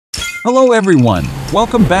Hello everyone,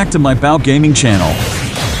 welcome back to my Bao Gaming channel.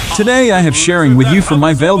 Today I have sharing with you for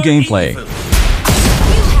my Vale gameplay. You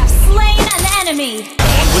have slain an enemy!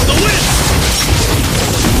 On with the win!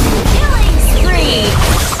 Killing spree!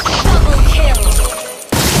 Double kill!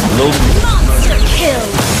 Monster kill!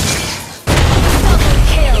 Double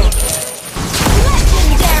kill!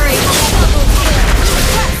 Legendary double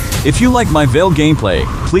kill! If you like my Vale gameplay,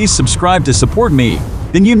 please subscribe to support me.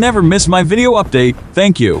 Then you never miss my video update.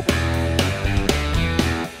 Thank you.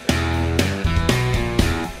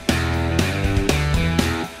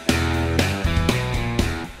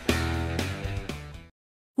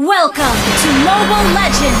 Welcome to Mobile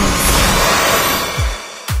Legends!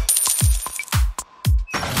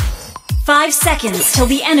 5 seconds till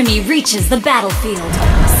the enemy reaches the battlefield.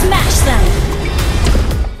 Smash them!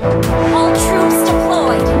 All troops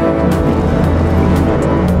deployed!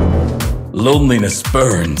 Loneliness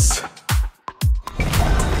burns.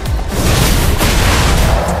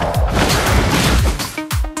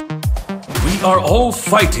 We are all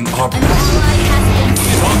fighting our An ally has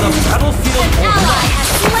been on the battlefield. An ally has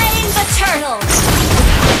slain the turtle!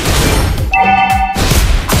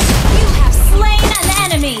 You have slain an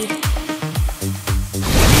enemy!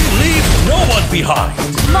 We leave no one behind.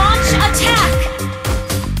 Launch attack!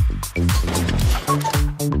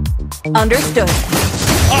 Understood.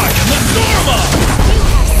 I am the Norma!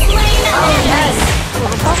 You have slain an enemy!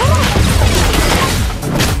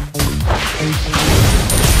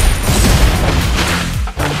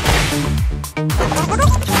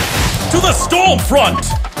 To the storm front!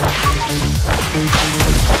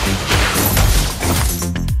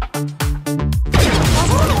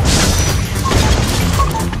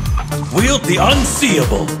 Wield the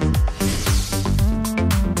unseeable!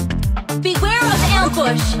 Beware of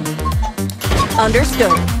ambush!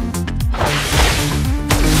 Understood.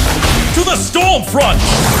 To the storm front!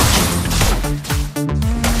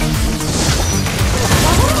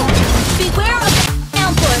 Beware of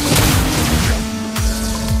ambush!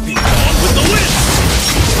 Be gone with the wind!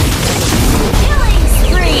 Killing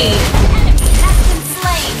spree! Enemy has been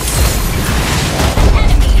slain!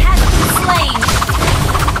 Enemy has been slain!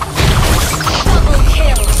 Double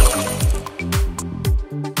kill!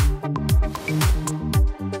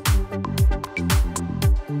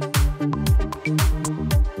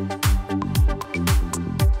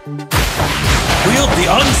 Wield the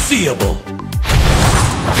unseeable!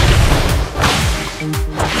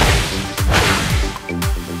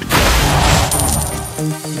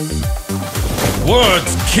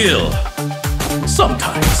 Words kill.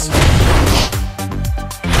 Sometimes.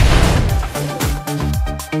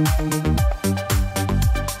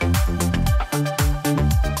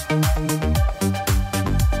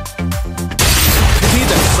 Pity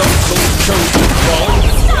that some souls chose to fall.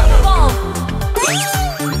 Unstoppable!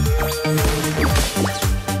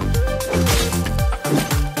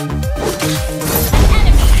 An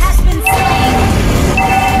enemy has been slain!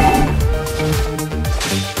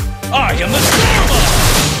 I am the Norma!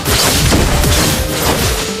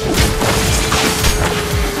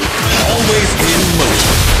 Always in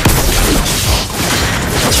motion.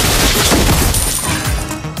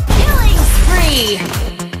 Killing spree!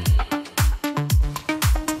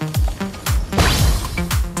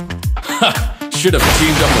 Should have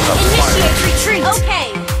teamed up with a fire. Initiate retreat! Okay!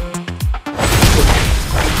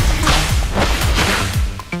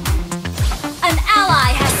 An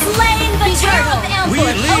ally has slain the turtle! Of ambush. We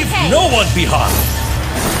leave okay. no one behind.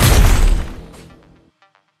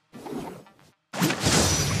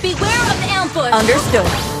 Beware of ambush! Understood.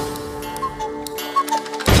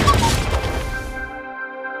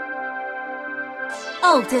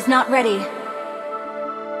 Ult is not ready.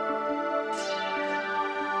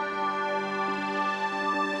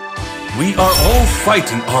 We are all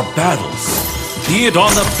fighting our battles, be it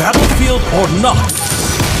on the battlefield or not.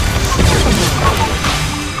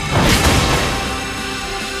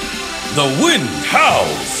 The wind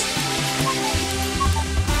howls.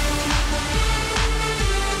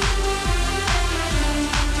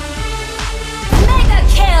 Mega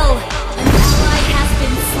kill! An ally has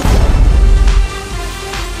been slain.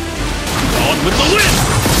 On with the wind.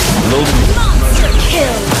 Monster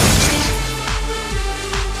kill!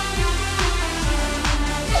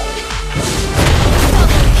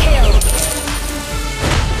 Double kill!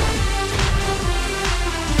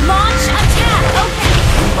 Launch attack! Okay!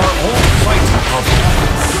 We are all fighting our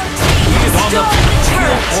battles, be it on the Destroy the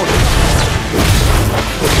battlefield or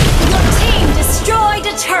Your team destroyed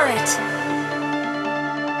a turret!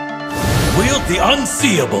 wield the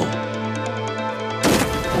unseeable.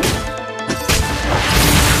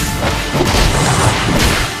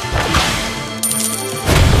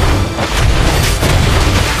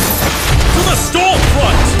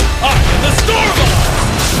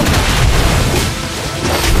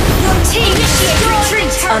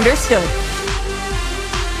 Understood.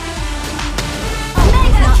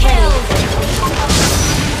 Mega kill!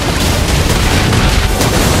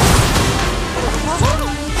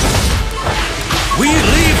 We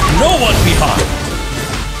leave no one behind!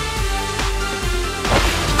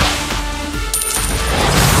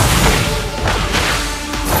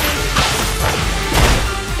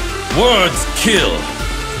 Words kill.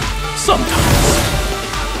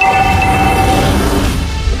 Sometimes.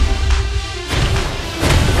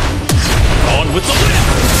 On with the win!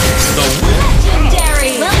 The win!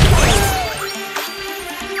 Legendary!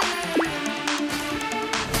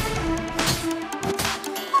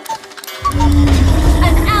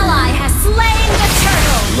 An ally has slain the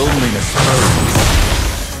turtle! Loneliness burns.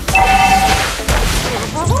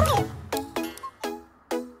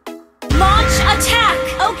 Launch attack!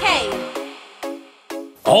 Okay!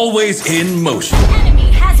 Always in motion.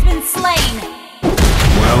 Enemy has been slain!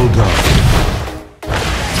 Well done.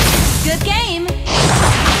 Good game!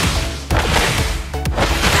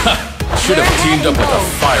 Should have teamed up with a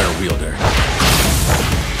fire wielder.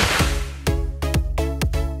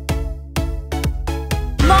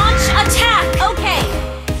 Launch attack! Okay!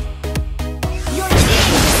 Your team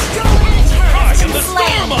destroyed a turret! I am the slain!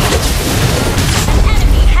 Stormer! An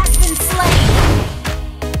enemy has been slain!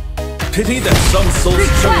 Pity that some souls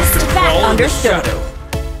chose Request to back. crawl in the Understood. shadow.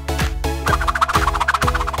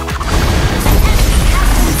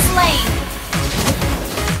 Slain!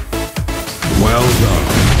 Well done.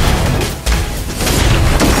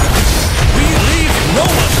 We leave no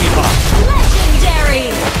one behind. Legendary!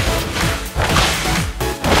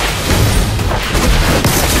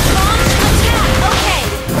 Launch attack! Okay!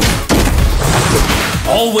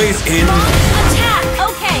 Always in. Launch attack!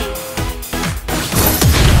 Okay!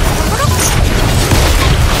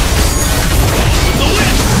 The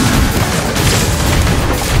win!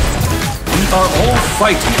 We are all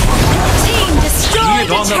fighting. Team Be destroyed it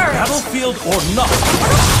the on the turret! battlefield or not.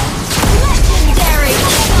 Legendary!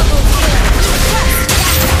 Double kill!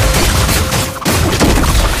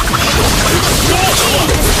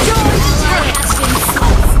 Destroyed the turret! Has been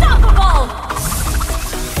unstoppable!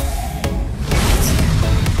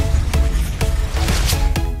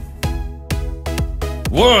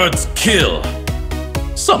 Words kill.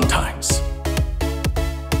 Sometimes.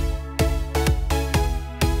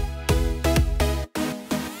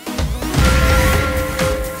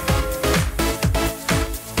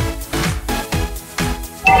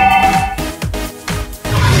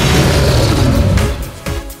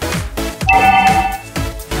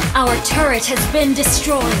 Our turret has been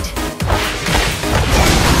destroyed.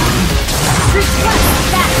 Request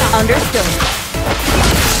backup! Understood.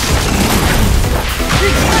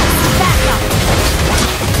 Request backup!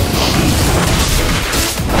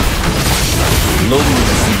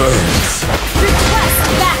 Loneliness burns. Request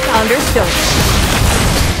backup! Understood.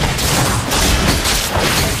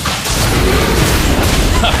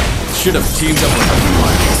 Should have teamed up with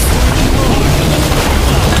everyone.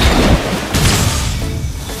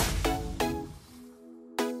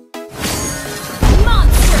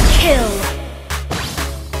 Monster kill!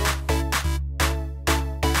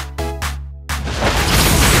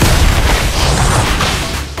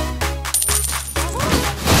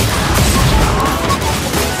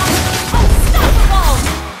 Unstoppable!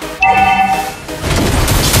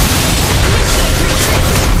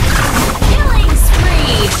 Killing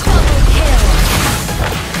spree! Double kill!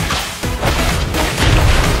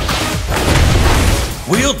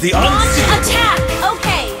 Wield the Launch unseen. attack!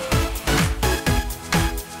 Okay!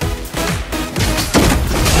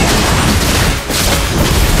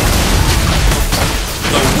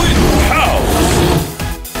 The wind howls.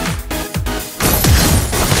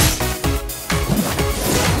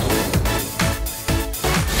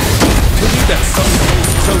 Pity that some souls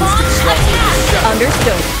chose to Launch crawl in the attack! shadow.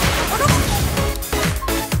 Understood.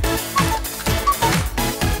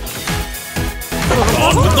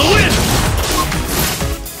 On with the wind.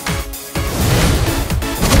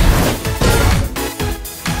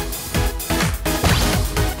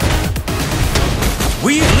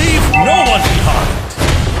 We leave no one behind.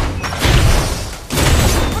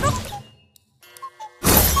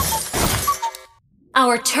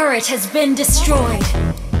 Our turret has been destroyed.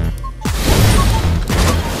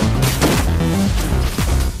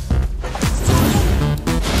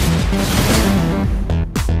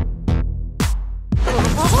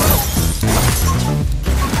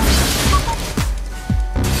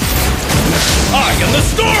 I am the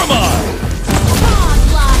Stormer.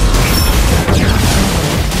 Godlike!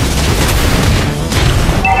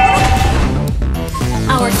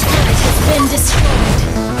 Our turret has been destroyed.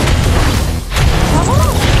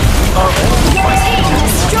 Our own Your team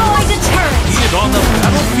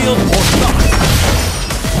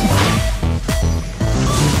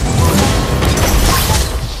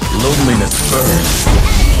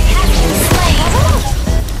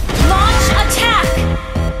Launch attack!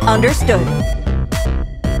 Understood.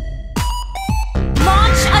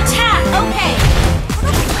 Launch attack! Okay.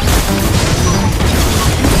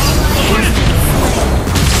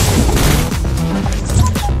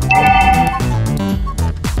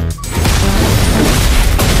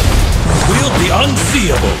 Wield the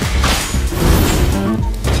unseeable.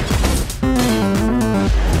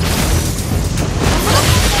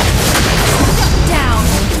 Down.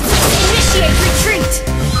 Initiate retreat.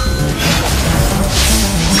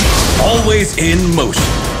 Always in motion.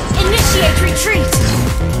 Initiate retreat.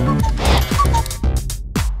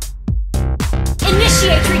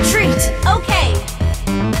 Initiate retreat. Okay.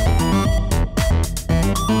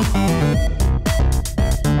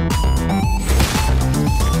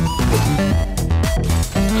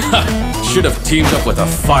 Should have teamed up with a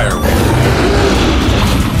firewall.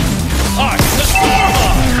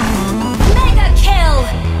 Mega kill.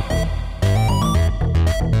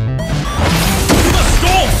 The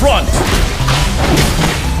Storm Front!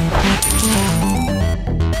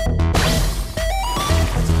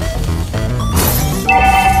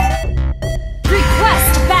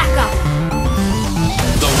 Request backup.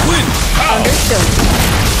 The wind power! Understood.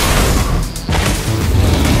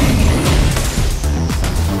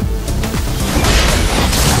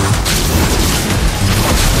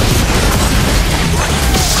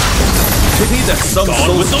 Pity that some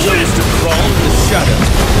souls chose to crawl in the shadow.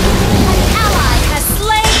 An ally has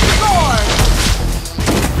slain Gord.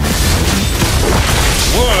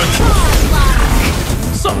 Words Godlike.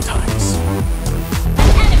 sometimes. An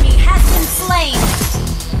enemy has been slain.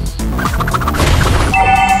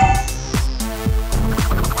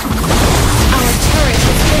 Our turret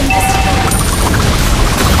has been destroyed.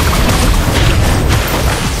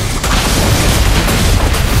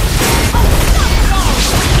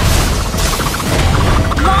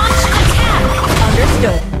 Launch attack!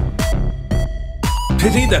 Understood.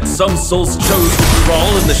 Pity that some souls chose to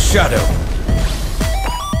crawl in the shadow.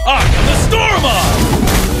 I am the Stormer!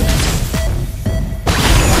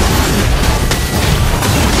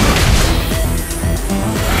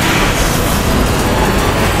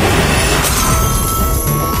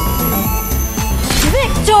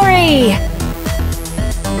 Victory!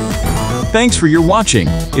 Thanks for your watching.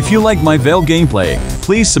 If you like my Vale gameplay,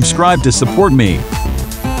 please subscribe to support me.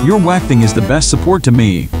 Your whacking is the best support to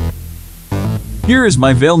me. Here is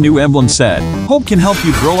my Vale new emblem set. Hope can help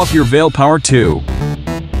you grow up your Vale power too.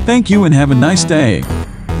 Thank you and have a nice day.